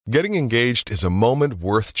Getting engaged is a moment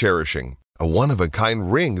worth cherishing. A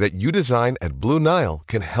one-of-a-kind ring that you design at Blue Nile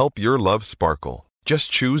can help your love sparkle.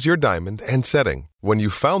 Just choose your diamond and setting. When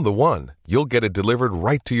you've found the one, you'll get it delivered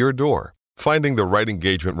right to your door. Finding the right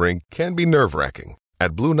engagement ring can be nerve-wracking.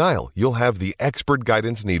 At Blue Nile, you'll have the expert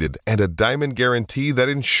guidance needed and a diamond guarantee that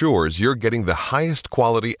ensures you're getting the highest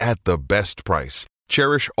quality at the best price.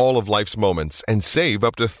 Cherish all of life's moments and save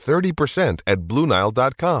up to 30% at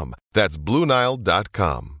BlueNile.com. That's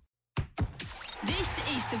BlueNile.com. This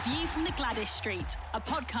is The View from the Gwladys Street, a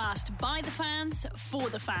podcast by the fans, for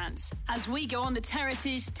the fans, as we go on the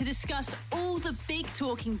terraces to discuss all the big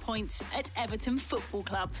talking points at Everton Football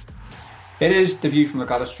Club. It is The View from the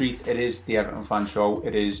Gwladys Street, it is the Everton Fan Show,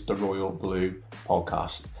 it is the Royal Blue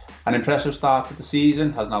podcast. An impressive start to the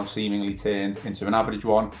season has now seemingly turned into an average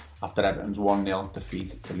one after Everton's 1-0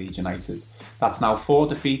 defeat to Leeds United. That's now 4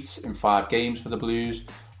 defeats in 5 games for the Blues,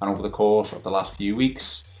 and over the course of the last few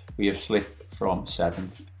weeks, we have slipped from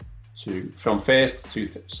first to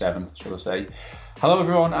 7th, shall I say. Hello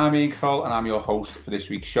everyone, I'm Ian Kroll and I'm your host for this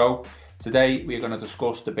week's show. Today we are going to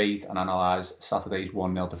discuss, debate and analyse Saturday's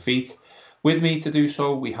 1-0 defeat. With me to do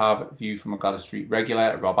so, we have View from a Gwladys Street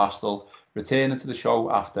regular, Rob Astle, returning to the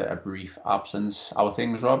show after a brief absence. How are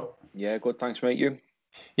things, Rob? Yeah, good, thanks mate, you?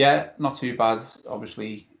 Yeah, not too bad.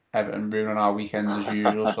 Obviously, Everton ruining our weekends as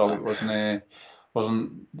usual, so it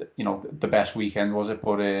wasn't the best weekend, was it?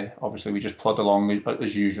 But obviously we just plod along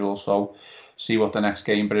as usual, so see what the next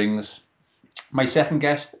game brings. My second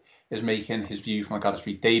guest is making his View from a Gwladys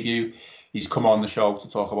Street debut. He's come on the show to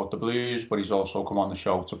talk about the Blues, but he's also come on the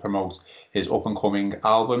show to promote his up-and-coming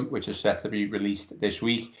album, which is set to be released this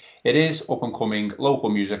week. It is up-and-coming local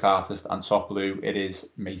music artist and top blue. It is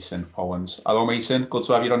Mason Owens. Hello, Mason. Good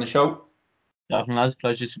to have you on the show. Yeah, lads,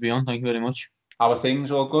 pleasure to be on. Thank you very much. How are things?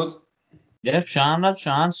 All good? Yeah, chance. Not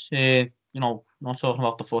talking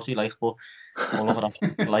about the footy life, but all over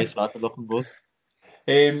that life, lads, looking good.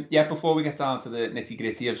 Before we get down to the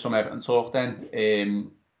nitty-gritty of some Everton talk then,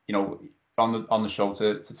 on the show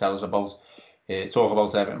to tell us about, talk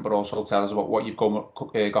about Everton, but also tell us about what you've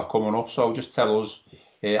got coming up. So just tell us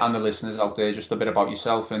and the listeners out there just a bit about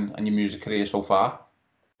yourself and your music career so far.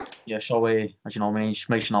 Yeah, so as you know, my name's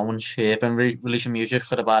Mason Owens. I've been releasing music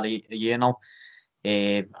for about a year now.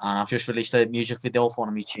 And I've just released a music video for one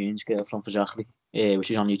of my tunes, Girlfriend for Exactly,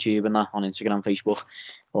 which is on YouTube and that, on Instagram, Facebook,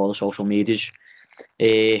 all the social medias.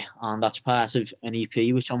 And that's part of an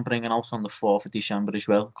EP which I'm bringing out on the 4th of December as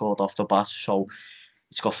well, called Off the Bat. So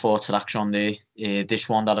it's got 4 tracks on there. This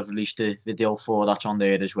one that I've released the video for, that's on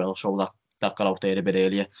there as well, so that got out there a bit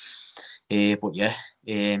earlier. But yeah,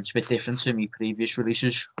 it's a bit different to my previous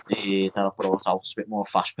releases that I brought out. It's a bit more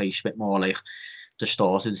fast-paced, a bit more like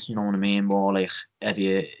distorted, you know what I mean, more like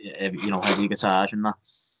heavy guitars and that.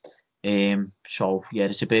 So yeah,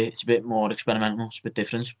 it's a bit more experimental, it's a bit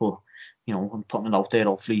different, but I'm putting it out there.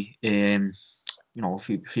 Hopefully, a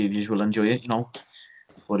few of you will enjoy it,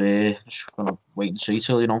 But just gonna wait and see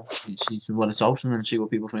till see when it's out and then see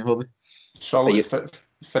what people think of it. So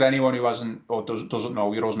for anyone who hasn't or doesn't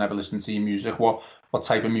know, you never listened to your music. What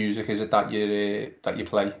type of music is it that you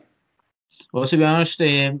play? Well, to be honest,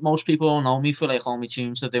 most people don't know me for like all my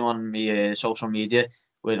tunes that do on my social media,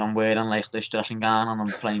 where I'm wearing like this dressing gown and I'm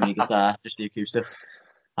playing my guitar, just the acoustic,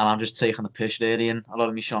 and I'm just taking the piss really in a lot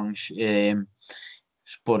of my songs.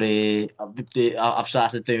 But I've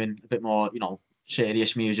started doing a bit more,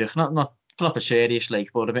 serious music, not proper serious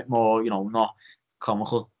like, but a bit more, not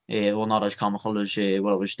comical, or not as comical as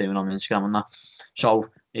what I was doing on Instagram and that. So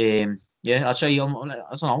yeah, I'd say I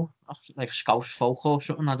don't know, like Scouse folk or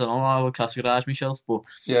something. I don't know how I would categorise myself, but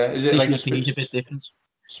yeah, is it like a bit different?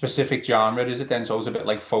 Specific genre? Is it then? So it's a bit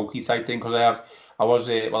like folky type thing, because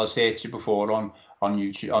I searched you before on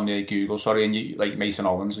YouTube, on Google, sorry, and you like Mason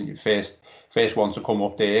Owens, and your first one to come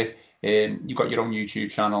up there. You've got your own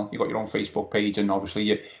YouTube channel, you've got your own Facebook page, and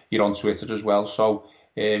obviously you're on Twitter as well. So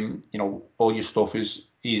all your stuff is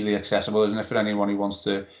easily accessible, isn't it, for anyone who wants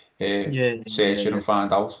to search it and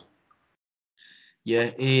find out?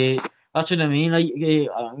 Yeah, that's what I mean. Like you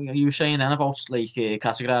were saying then about like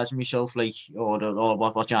categorising myself, like or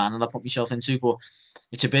what genre I put myself into, but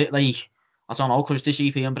it's a bit like, I don't know, because this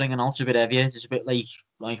EP I'm bringing out's a bit heavier. It's a bit like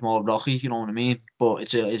more rocky, you know what I mean? But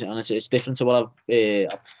it's different to what I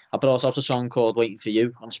brought out a song called "Waiting for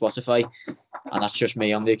You" on Spotify, and that's just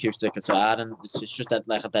me on the acoustic guitar, and it's just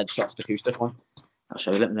like a dead soft acoustic one.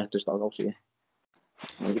 Sorry, let me let this dog out to you.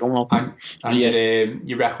 And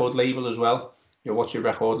your record label as well. What's your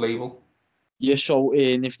record label? Yeah, so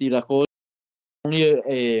Nifty Record,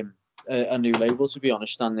 only a new label, to be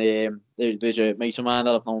honest, and there's a mate of mine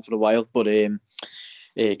that I've known for a while, but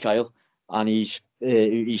Kyle, and he's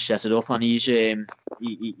he set it up, and he's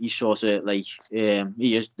sort of like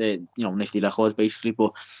he is the nifty records basically,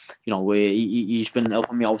 but he's been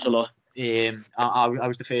helping me out a lot. I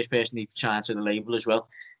was the first person he signed to the label as well,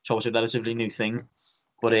 so it's a relatively new thing.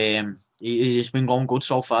 But he's been going good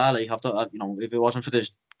so far. Like after if it wasn't for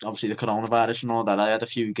this, obviously the coronavirus and all that, I had a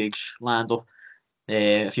few gigs lined up,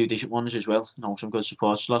 a few decent ones as well. Some good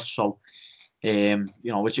support slots. So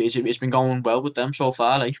it's been going well with them so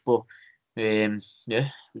far. Like, but yeah,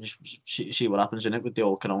 we just see what happens in it with the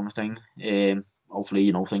old corona thing.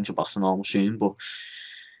 Hopefully, things are back to normal soon. But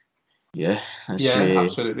yeah,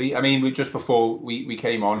 absolutely. I mean, just before we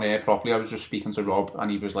came on air properly, I was just speaking to Rob,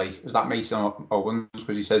 and he was like, "Is that Mason Owens?"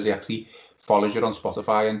 Because he says he actually follows you on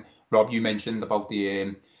Spotify. And Rob, you mentioned about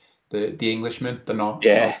the Englishman, the not.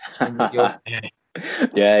 Yeah.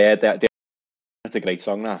 Yeah. That's a great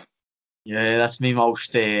song, that. Yeah, that's my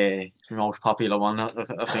most popular one. I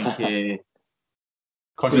think.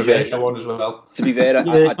 Controversial one as well. To be fair,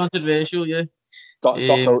 yeah, it's controversial. Yeah.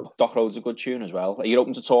 Dock Road's a good tune as well. Are you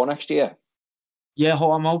open to tour next year? Yeah,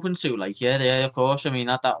 I'm open to, like, yeah, of course. I mean,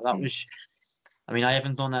 that was. I mean, I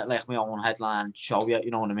haven't done that like my own headline show yet.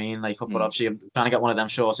 You know what I mean? Like, but obviously, I'm trying to get one of them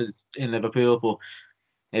sorted in Liverpool. But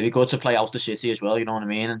it'd be good to play out the city as well. You know what I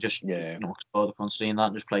mean? And just explore the country and that,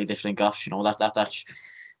 and just play different gaffs. That's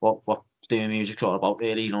what doing music's all about,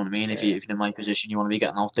 really. You know what I mean? If you're in my position, you want to be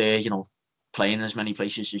getting out there. Playing as many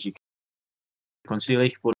places as you can see,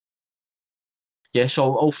 like. But yeah,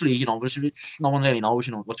 so hopefully, no one really knows,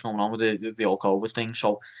 what's going on with the old COVID thing.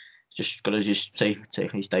 So just gotta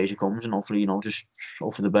take each day as it comes, and hopefully, just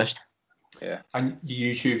hope for the best. Yeah. And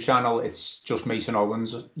your YouTube channel, it's just Mason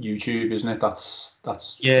Owens YouTube, isn't it? That's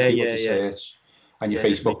yeah. Search. And your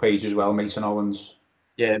Facebook page as well, Mason Owens.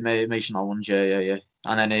 Yeah, Mason Owens, yeah.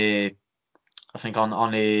 And then I think on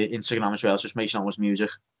Instagram as well, it's just Mason Owens Music,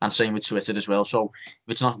 and same with Twitter as well. So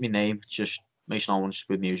if it's not my name, it's just Mason Owens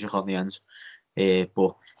with music on the end. But it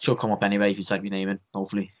should come up anyway if you type your name in,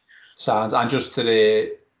 hopefully. Sounds. And just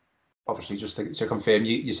to obviously just to confirm,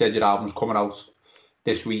 you said your album's coming out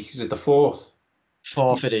this week. Is it the 4th?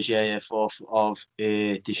 4th it is, yeah, 4th of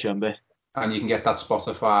December. And you can get that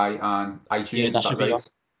Spotify and iTunes. Yeah, that should be right?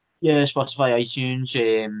 Yeah, Spotify,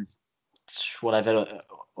 iTunes, whatever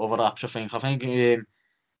other apps. I think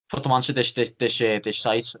put them onto this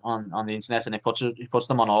site on the internet, and it puts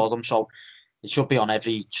them on all of them. So it should be on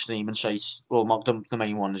every streaming site. Well, not the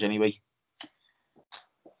main ones anyway.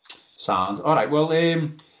 Sounds all right. Well,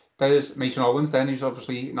 there's Mason Owens. Then who's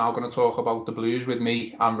obviously now going to talk about the Blues with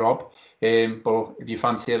me and Rob. But if you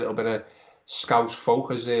fancy a little bit of Scout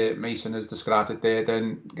folk, as Mason has described it there,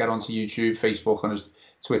 then get onto YouTube, Facebook, and his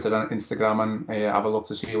Twitter and Instagram, and have a look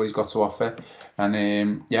to see what he's got to offer.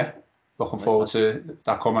 And looking forward to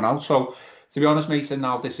that coming out. So, to be honest, Mason,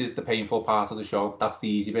 now this is the painful part of the show. That's the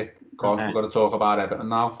easy bit. Go on, we've got to talk about Everton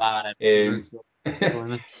now.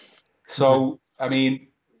 So, I mean,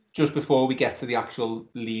 just before we get to the actual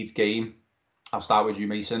Leeds game, I'll start with you,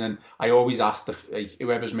 Mason. And I always ask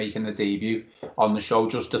whoever's making the debut on the show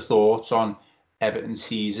just the thoughts on Everton's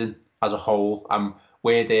season as a whole and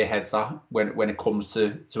where their heads are when it comes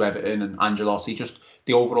to Everton and Ancelotti. Just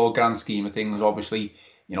the overall grand scheme of things. Obviously,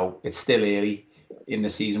 it's still early in the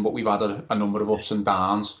season, but we've had a number of ups and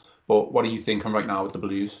downs. But what are you thinking right now with the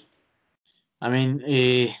Blues? I mean,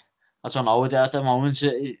 I don't know. At the moment,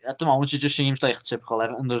 it just seems like typical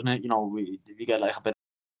Everton, doesn't it? We get like a bit,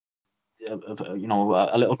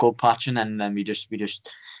 a little good patch, and then we just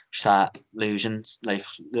start losing like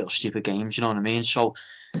little stupid games. You know what I mean? So,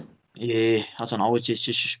 I don't know. It's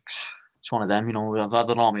just one of them. I've had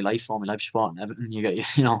it all my life supporting Everton. You get,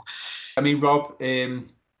 I mean, Rob,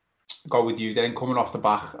 go with you then. Coming off the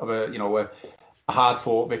back of a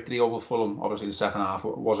hard-fought victory over Fulham. Obviously, the second half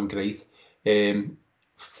wasn't great.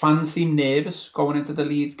 Fans seem nervous going into the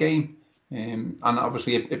Leeds game, and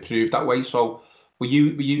obviously it proved that way. So, were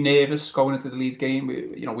you nervous going into the Leeds game?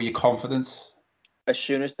 Were you confident? As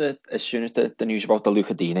soon as the news about the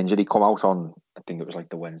Luca Dean injury come out on, I think it was like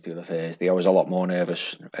the Wednesday or the Thursday, I was a lot more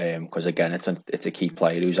nervous because again, it's a key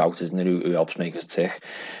player who's out, isn't it? Who helps make us tick,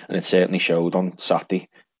 and it certainly showed on Saturday.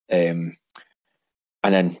 And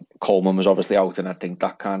then Coleman was obviously out, and I think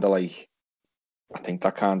that kind of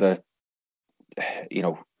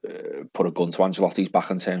put a gun to Ancelotti's back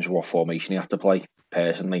in terms of what formation he had to play,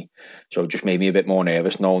 personally. So it just made me a bit more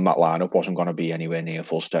nervous knowing that lineup wasn't going to be anywhere near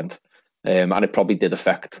full strength. And it probably did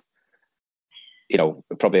affect, it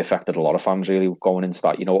probably affected a lot of fans really going into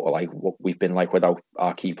that. Like what we've been like without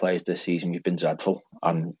our key players this season, we've been dreadful.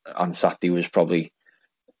 And Saturday was probably,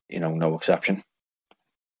 no exception.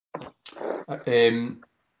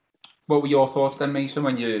 What were your thoughts then, Mason,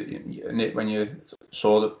 when you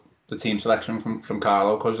saw the team selection from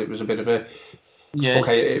Carlo? Because it was a bit of a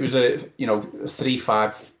it was a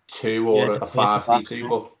 3-5-2 or a 5-3-2,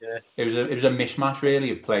 but it was a mismatch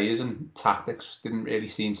really of players, and tactics didn't really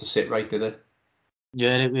seem to sit right, did it?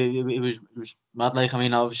 Yeah, it was mad. Like, I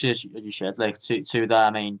mean, obviously, as you said, like two of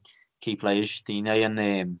the main key players, Dine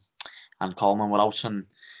and Coleman were out, and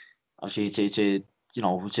obviously it's a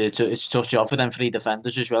tough job for them, 3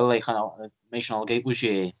 defenders as well. Like, Mason Holgate was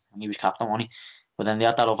and he was captain, wasn't he? But then they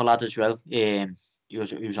had that other lad as well. He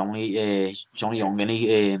was only young, and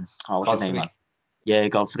he what's his name? Man? Yeah,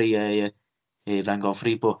 Godfrey. Ben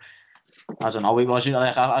Godfrey. But I don't know. It was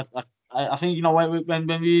like I think when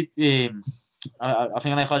we I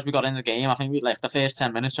think like as we got in the game, I think we like the first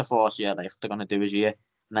 10 minutes I thought, yeah, like they're gonna do his year,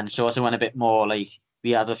 and then it sort of went a bit more like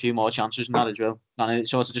we had a few more chances than that as well, and it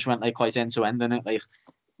sort of just went like quite end to end, and like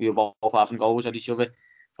we were both having goals at each other.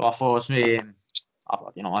 So I thought, I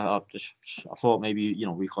thought maybe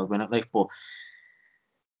we could win it, like, but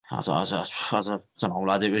as I don't know,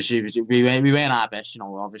 lad, it was we weren't our best,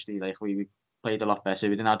 obviously, like we played a lot better.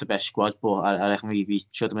 We didn't have the best squad, but I reckon we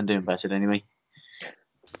should have been doing better anyway.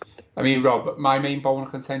 I mean, Rob, my main bone of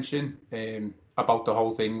contention about the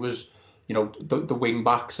whole thing was, the wing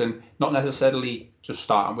backs, and not necessarily just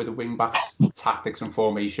starting with the wing backs tactics and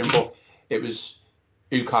formation, but it was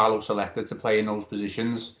who Carlo selected to play in those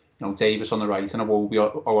positions. Davis on the right and Iwobi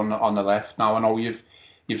on the left. Now I know you've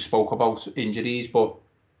spoke about injuries, but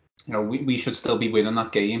we should still be winning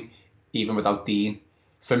that game even without Dean.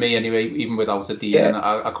 For me, anyway, even without a Dean and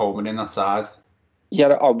a Coleman in that side. Yeah,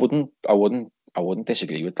 I wouldn't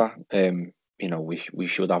disagree with that. We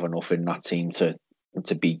should have enough in that team to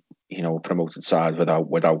beat a promoted side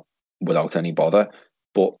without any bother.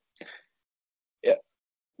 But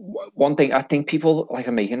one thing I think people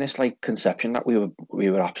are making this conception that we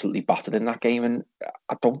were absolutely battered in that game, and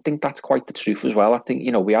I don't think that's quite the truth as well. I think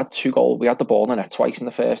we had 2 goals, we had the ball in the net twice in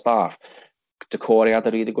the first half. Decore had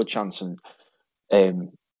a really good chance, and I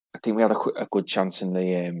think we had a good chance in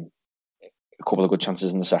the. A couple of good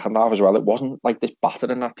chances in the second half as well. It wasn't like this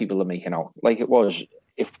battering that people are making out. Like it was,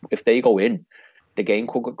 if they go in, the game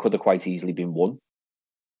could have quite easily been won.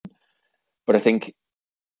 But I think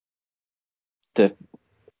the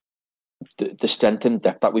strength and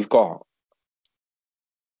depth that we've got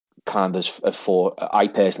kind of I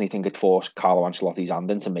personally think it forced Carlo Ancelotti's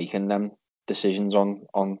hand into making them decisions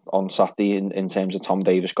on Saturday in terms of Tom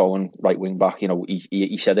Davis going right wing back.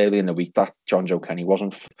 He said earlier in the week that John Joe Kenny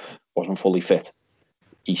wasn't fully fit.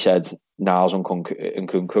 He said Niles and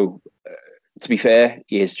Nkunku. To be fair,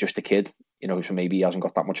 he is just a kid, so maybe he hasn't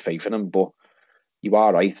got that much faith in him. But you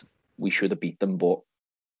are right, we should have beat them, but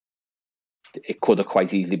it could have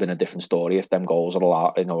quite easily been a different story if them goals are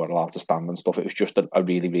allowed to stand and stuff. It was just a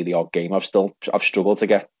really, really odd game. I've struggled to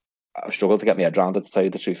get my head around it, to tell you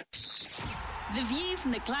the truth. The View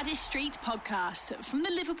from the Gwladys Street podcast from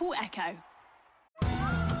the Liverpool Echo.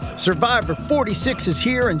 Survivor 46 is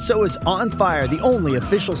here, and so is On Fire, the only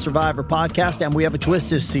official Survivor podcast, and we have a twist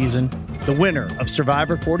this season. The winner of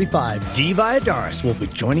Survivor 45, Dee Valladares, will be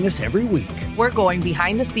joining us every week. We're going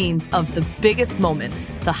behind the scenes of the biggest moments,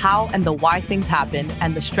 the how and the why things happen,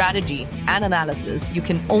 and the strategy and analysis you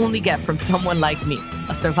can only get from someone like me,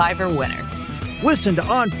 a Survivor winner. Listen to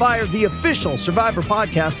On Fire, the official Survivor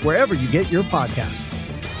podcast, wherever you get your podcast.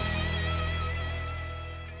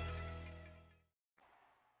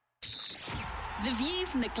 The View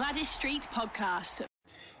from the Gwladys Street podcast.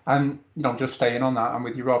 And just staying on that, and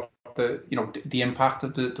with you, Rob, the impact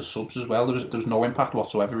of the subs as well. There's no impact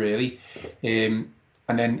whatsoever really. And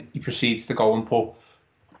then he proceeds to go and put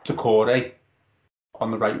Decore on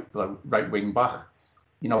the right wing back.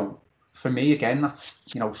 For me again, that's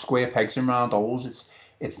square pegs and round holes.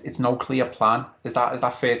 It's no clear plan. Is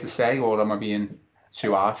that fair to say, or am I being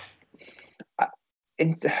too harsh?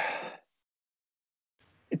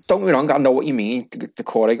 Don't get me wrong, I know what you mean.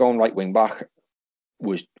 Decore going right wing back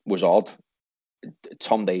was odd.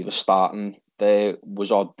 Tom Davis starting there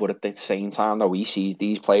was odd, but at the same time, though, he sees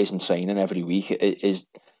these players in training every week. Is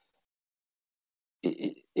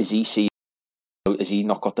he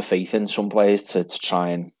not got the faith in some players to try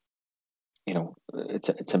and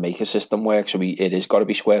to make a system work? So it has got to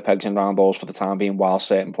be square pegs and round holes for the time being while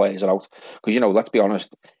certain players are out. Because let's be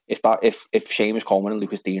honest, if Seamus Coleman and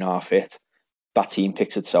Lucas Dean are fit, that team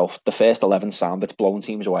picks itself. The first 11 sound, it's blowing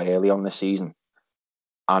teams away early on this season,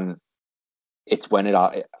 and it's when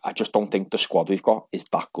I just don't think the squad we've got is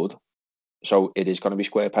that good. So it is going to be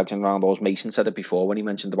square pegs and round holes. Mason said it before when he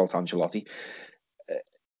mentioned about Ancelotti.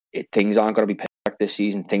 Things aren't going to be perfect this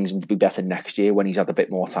season. Things need to be better next year when he's had a bit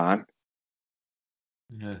more time.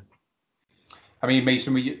 Yeah. I mean,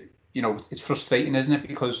 Mason, it's frustrating, isn't it?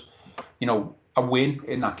 Because, a win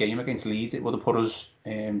in that game against Leeds, it would have put us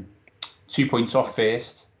 2 points off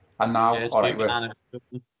first. And now, all right,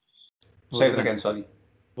 say that again, sorry.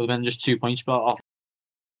 Would have been just 2 points off.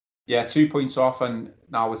 Yeah, 2 points off, and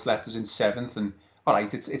now it's left us in 7th. And all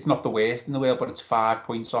right, it's not the worst in the world, but it's 5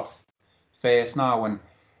 points off first now. And,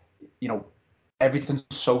 everything's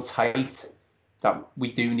so tight that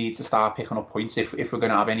we do need to start picking up points if we're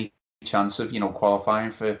going to have any chance of, qualifying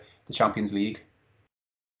for the Champions League.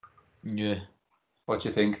 Yeah. What do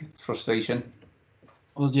you think? Frustration?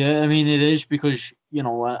 Well, yeah, I mean, it is because, I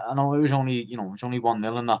know it was only, it's only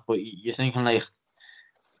 1-0 in that, but you're thinking, like,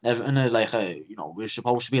 Everton are like we're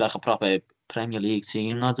supposed to be like a proper Premier League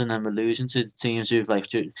team, lads, and then we're losing to teams who've, like,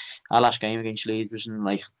 our last game against Leeds was in,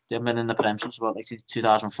 like, they've been in the Prem since about, like,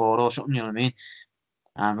 2004 or something, you know what I mean?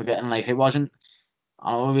 And we're getting, like, it wasn't,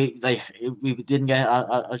 I know we didn't get,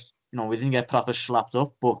 we didn't get proper slapped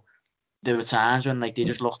up, but there were times when, like, they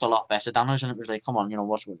just looked a lot better than us, and it was like, come on,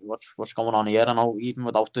 what's going on here? I know even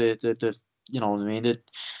without the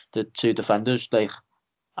the two defenders, like,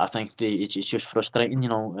 I think it's just frustrating,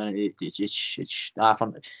 and it's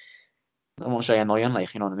I won't say annoying,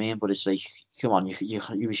 like, you know what I mean, but it's like, come on,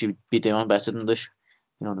 you should be doing better than this,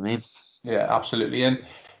 you know what I mean? Yeah, absolutely. And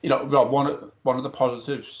Rob, one of the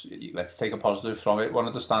positives, let's take a positive from it. One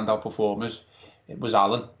of the standout performers, it was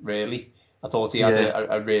Alan. Really, I thought he had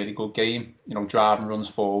a really good game. Driving runs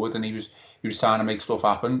forward, and he was trying to make stuff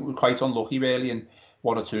happen. We were quite unlucky, really, in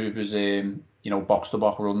one or two of his box to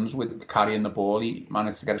box runs with carrying the ball. He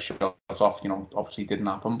managed to get a shot off. Obviously didn't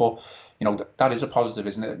happen, but that is a positive,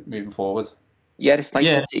 isn't it, moving forward? Yeah, it's nice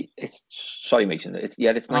to see. Sorry, Mason. It's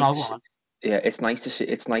nice. It's nice to see.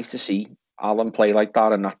 It's nice to see Alan play like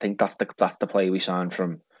that, and I think that's the player we signed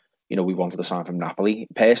from. We wanted to sign from Napoli.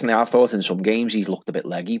 Personally, I thought in some games he's looked a bit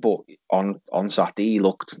leggy, but on Saturday he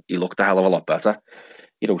looked a hell of a lot better.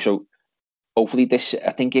 So hopefully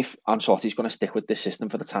I think if Ancelotti's going to stick with this system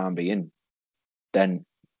for the time being, then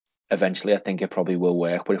eventually I think it probably will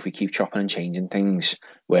work. But if we keep chopping and changing things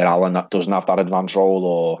where Alan doesn't have that advanced role,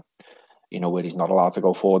 or where he's not allowed to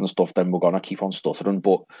go forward and stuff, then we're going to keep on stuttering.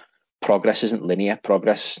 But progress isn't linear.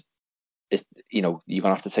 Progress is, you're going to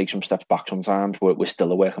have to take some steps back sometimes. We're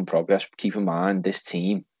still a work in progress. Keep in mind, this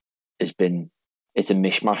team it's a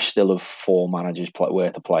mishmash still of 4 managers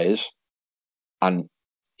worth of players, and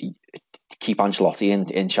keep Ancelotti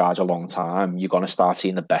in charge a long time, you're going to start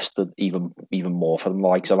seeing the best of even more from the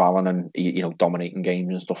likes of Alan, and dominating games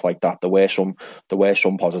and stuff like that. There were some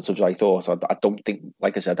positives, I thought. I don't think,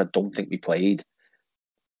 like I said, I don't think we played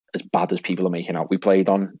as bad as people are making out. We played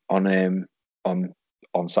on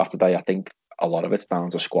Saturday. I think a lot of it's down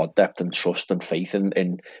to squad depth and trust and faith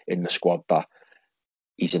in the squad that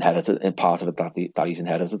he's inherited, and part of it that he's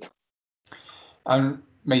inherited. And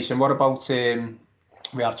Mason, what about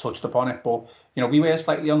we have touched upon it, but we were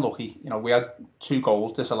slightly unlucky. We had 2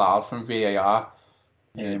 goals disallowed from VAR.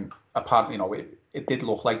 Apparently, it did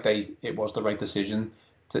look like it was the right decision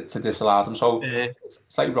to disallow them. So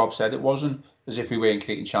it's like Rob said, it wasn't as if we weren't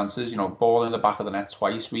creating chances. Ball in the back of the net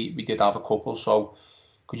twice. We did have a couple. So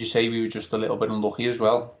could you say we were just a little bit unlucky as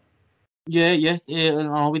well? Yeah.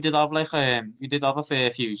 We did have a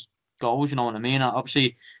fair few goals. You know what I mean?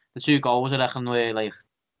 Obviously, the 2 goals I reckon they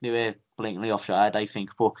were blatantly offside, I think.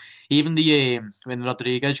 But even when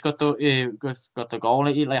Rodriguez got the goal,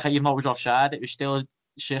 even though it was offside, it was still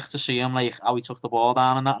sick to see him, like, how he took the ball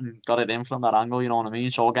down and that and got it in from that angle. You know what I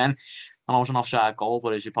mean? So again, I know it was an offside goal,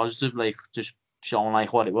 but it's a positive, like, just showing,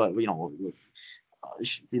 like, what it's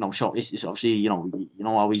obviously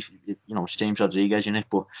how we it's James Rodriguez in it,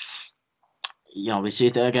 but we see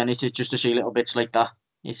it again. It's just to see little bits like that.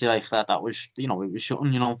 It's like that was it was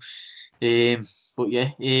shooting. But yeah,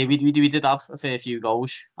 we did have a fair few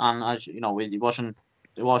goals, and as it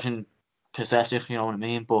wasn't pathetic, you know what I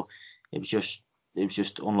mean. But it was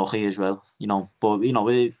just unlucky as well, But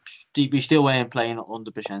we still weren't playing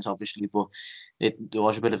 100%, obviously. But there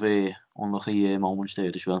was a bit of a unlucky moments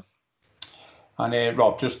there as well. And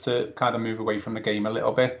Rob, just to kind of move away from the game a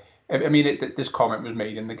little bit. I mean, this comment was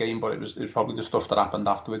made in the game, but it was probably the stuff that happened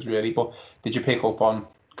afterwards, really. But did you pick up on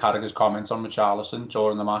Carragher's comments on Richarlison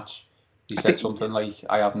during the match? He said something like,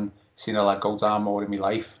 "I haven't seen a lad go down more in my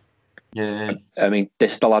life." Yeah. I mean,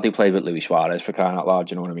 this is the lad who played with Luis Suarez, for crying out loud.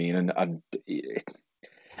 You know what I mean? And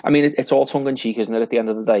it's all tongue in cheek, isn't it? At the end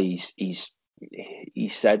of the day, he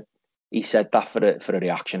said that for a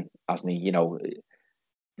reaction, hasn't he?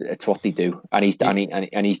 It's what they do, and he's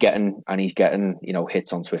getting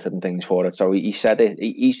hits on Twitter and things for it. So he said it. Do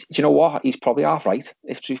you know what? He's probably half right.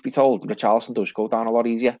 If truth be told, Richarlison does go down a lot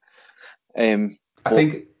easier. I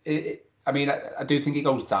think I mean, I do think he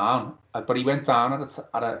goes down, but he went down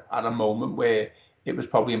at a moment where it was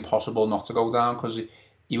probably impossible not to go down because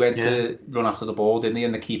he went to run after the ball, didn't he?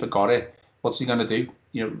 And the keeper got it. What's he going to do?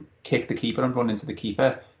 You know, kick the keeper and run into the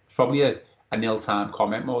keeper? It's probably a nil-time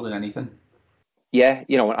comment more than anything. Yeah,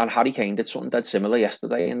 you know, and Harry Kane did something dead similar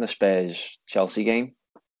yesterday in the Spurs-Chelsea game.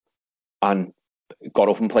 And got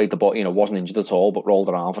up and played the ball, you know, wasn't injured at all, but rolled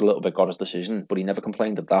around for a little bit, got his decision, but he never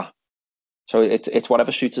complained of that. So it's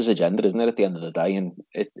whatever suits his agenda, isn't it, at the end of the day? And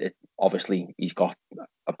it obviously he's got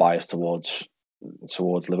a bias towards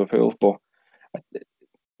Liverpool, but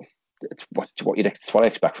it's what I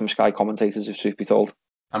expect from Sky commentators, if truth be told.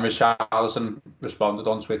 And Richarlison responded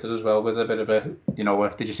on Twitter as well with a bit of a, you know,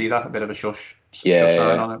 did you see that? A bit of a shush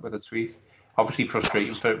sign on it with a tweet. Obviously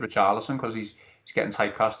frustrating for Richarlison because he's getting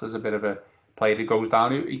typecast as a bit of a player who goes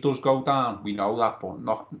down. He does go down, we know that, but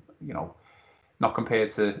not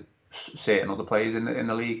compared to certain other players in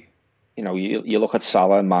the league. You know, you look at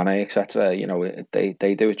Salah, Mane, etc. You know, they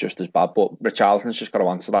do it just as bad. But Richarlison's just got to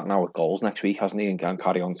answer that now with goals next week, hasn't he? And can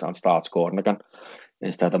carry on and start scoring again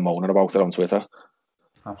instead of moaning about it on Twitter.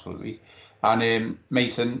 Absolutely. And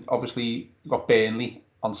Mason, obviously, got Burnley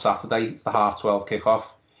on Saturday. It's the 12:30 kickoff.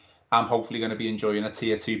 I'm hopefully going to be enjoying a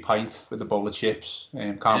tier 2 pint with a bowl of chips.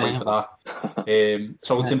 Can't wait for that.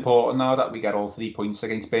 So it's important now that we get all 3 points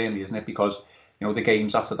against Burnley, isn't it? Because, you know, the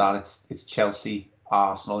games after that, it's Chelsea,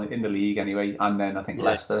 Arsenal in the league anyway, and then I think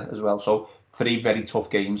Leicester as well. So 3 very tough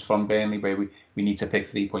games from Burnley where we need to pick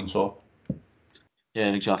 3 points up.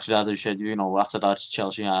 Yeah, exactly. As I said, you know, after that it's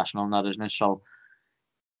Chelsea, Arsenal, and that, isn't it? So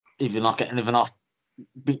if you're not getting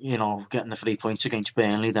the 3 points against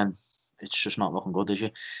Burnley, then it's just not looking good, is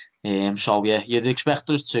you? So yeah, you'd expect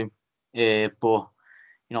us to, but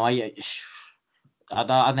you know, I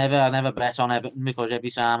never bet on Everton because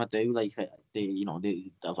every time I do, like I've been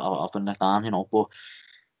let down, you know. But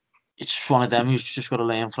it's one of them who's just got to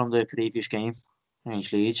learn from the previous game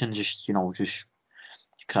against Leeds and just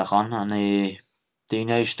crack on. And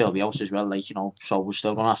Dino's still be out as well, like, you know, so we're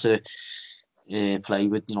still gonna have to play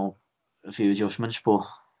with, you know, a few adjustments, but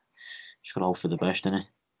just got to hope for the best, innit?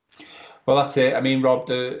 Well, that's it. I mean, Rob,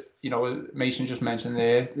 Mason just mentioned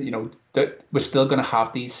there, that we're still going to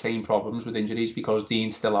have these same problems with injuries because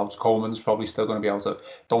Dean's still out. Coleman's probably still going to be able to.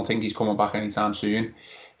 Don't think he's coming back anytime soon.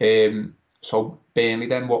 So Burnley,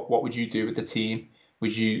 then, what would you do with the team?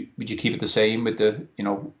 Would you keep it the same with the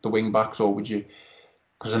wing backs, or would you?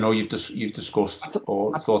 Because I know you've discussed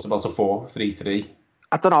or thought about a 4-3-3.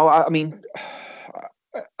 I don't know. I mean,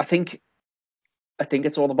 I think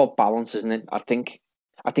it's all about balance, isn't it? I think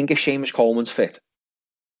if Seamus Coleman's fit,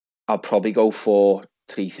 I'll probably go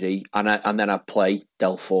 4-3-3, and then I'd play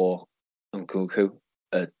Delfor and Nkunku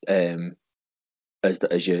as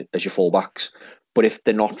your fullbacks. But if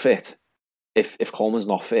they're not fit, if Coleman's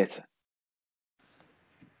not fit,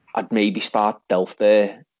 I'd maybe start Delph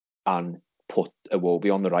there and put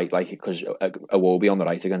Iwobi on the right, like, because Iwobi on the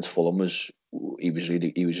right against Fulham was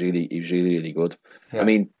really good. Yeah.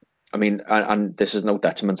 I mean, and this is no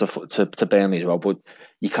detriment to Burnley as well, but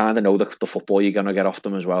you kind of know the football you're going to get off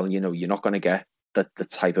them as well. You know, you're not going to get the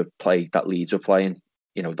type of play that Leeds are playing.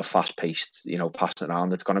 You know, the fast-paced, passing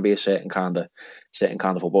around. It's going to be a certain kind of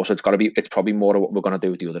football. So it's probably more of what we're going to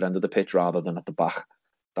do at the other end of the pitch rather than at the back.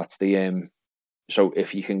 That's the So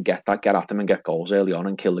if you can get at them and get goals early on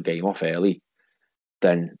and kill the game off early,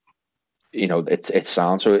 then it's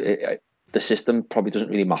sound. So the system probably doesn't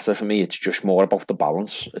really matter for me. It's just more about the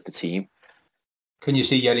balance of the team. Can you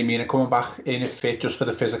see Yerry Mina coming back in if fit just for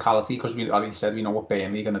the physicality? Because like you said, we know what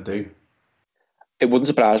Burnley are going to do. It wouldn't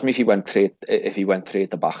surprise me if he went three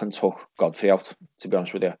at the back and took Godfrey out, to be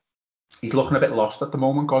honest with you. He's looking a bit lost at the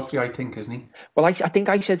moment, Godfrey, I think, isn't he? Well, I think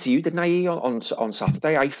I said to you, didn't I, on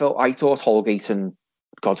Saturday? I thought Holgate and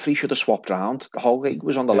Godfrey should have swapped round. Holgate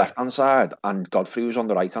was on the left-hand side and Godfrey was on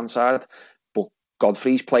the right-hand side. But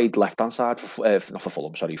Godfrey's played left-hand side not for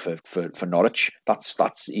Fulham, sorry, for Norwich.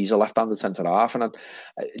 He's a left-handed centre half, and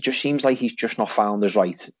it just seems like he's just not found his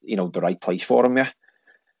the right place for him yet.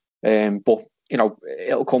 But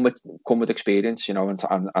it'll come with experience,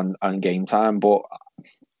 and game time. But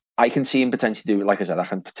I can see him potentially do, like I said, I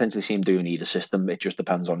can potentially see him doing either system. It just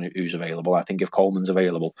depends on who's available. I think if Coleman's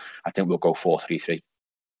available, I think we'll go 4-3-3.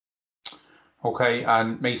 Okay,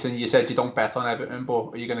 and Mason, you said you don't bet on Everton, but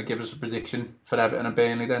are you going to give us a prediction for Everton and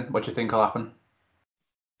Burnley then? What do you think will happen?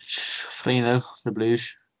 3-0, the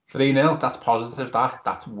Blues. 3-0, that's positive.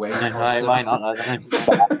 That's way positive. Why not?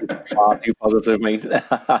 Far too positive, mate.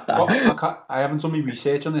 I haven't done my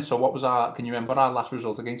research on this, so what was can you remember our last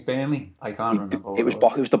result against Burnley? I can't remember. It was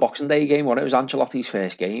the Boxing Day game, wasn't it? It was Ancelotti's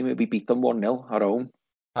first game. We beat them 1-0 at home.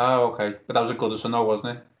 Oh, okay. But that was a Goodison though,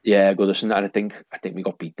 wasn't it? Yeah, Goodison. And I think we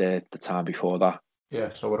got beat the time before that. Yeah,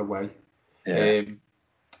 so we're away. Yeah.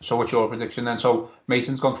 So what's your prediction then? So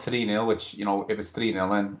Mason's gone 3-0, which, you know, if it's 3-0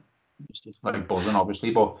 then like buzzing obviously,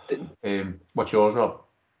 but what's yours, Rob?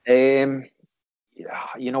 You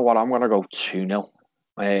know what, I'm gonna go 2-0.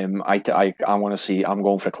 I'm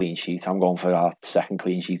going for a clean sheet. I'm going for our second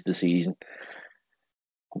clean sheet of the season.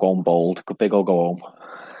 I'm going bold. Big old go home.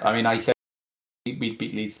 I mean, I said we'd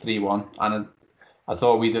beat Leeds 3-1, and I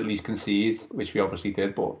thought we'd at least concede, which we obviously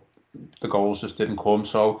did, but the goals just didn't come.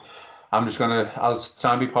 So I'll try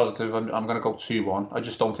and be positive. I'm going to go 2-1. I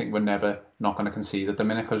just don't think we're not going to concede at the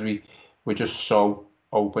minute, because we're just so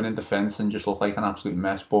open in defence and just look like an absolute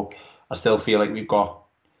mess. But I still feel like we've got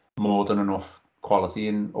more than enough quality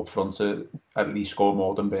in up front to at least score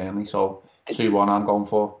more than Burnley. So 2-1 I'm going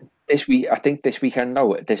for. I think this weekend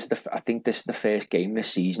though, I think this is the first game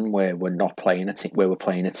this season where we're not playing a team, where we're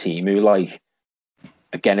playing a team who, like,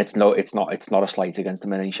 again, it's not a slight against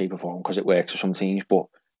them in any shape or form, because it works for some teams, but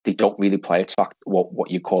they don't really play what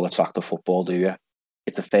you call attractive football, do you?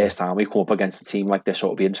 It's the first time we come up against a team like this, so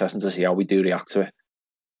it'll be interesting to see how we do react to it.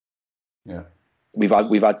 Yeah, we've had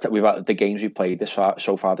the games we played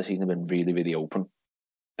so far this season have been really, really open,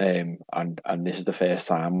 and this is the first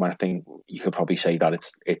time when I think you could probably say that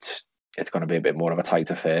it's going to be a bit more of a tight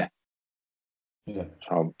affair. Yeah,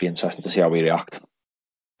 so it'll be interesting to see how we react.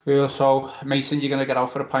 Cool. So Mason, you're going to get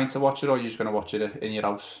out for a pint to watch it, or you're just going to watch it in your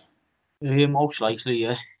house? Most likely,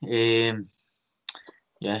 yeah.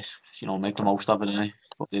 Yeah, you know, make the most of it, innit?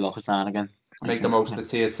 Put the lockers down again. Make the most of the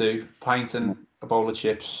tier 2. Pint and a bowl of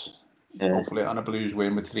chips. Yeah. Hopefully on a Blues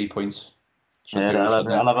win with 3 points. Yeah,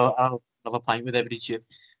 I'll have a pint with every chip.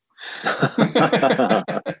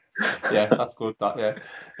 Yeah, that's good. That,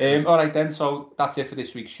 yeah. All right then. So that's it for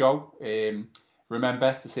this week's show.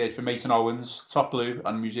 Remember to search for Mason Owens, Top Blue,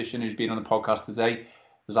 and a musician who's been on the podcast today.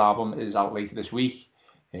 His album is out later this week.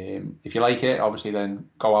 If you like it, obviously, then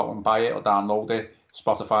go out and buy it or download it.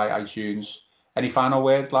 Spotify, iTunes. Any final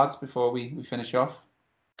words, lads, before we finish off?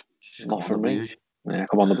 Not from me. Yeah,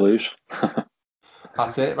 come on the Blues.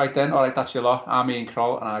 That's it, right then. All right, that's your lot. I'm Ian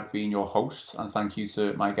Kroll, and I've been your host. And thank you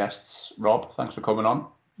to my guests. Rob, thanks for coming on.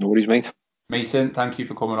 No worries, mate. Mason, thank you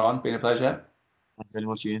for coming on. Been a pleasure. Thank you very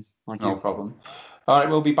much, Ian. Thank you. No problem. All right,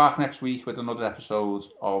 we'll be back next week with another episode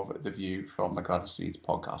of The View from the Gwladys Street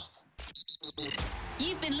podcast.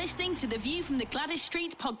 You've been listening to The View from the Gwladys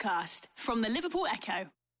Street podcast from the Liverpool Echo.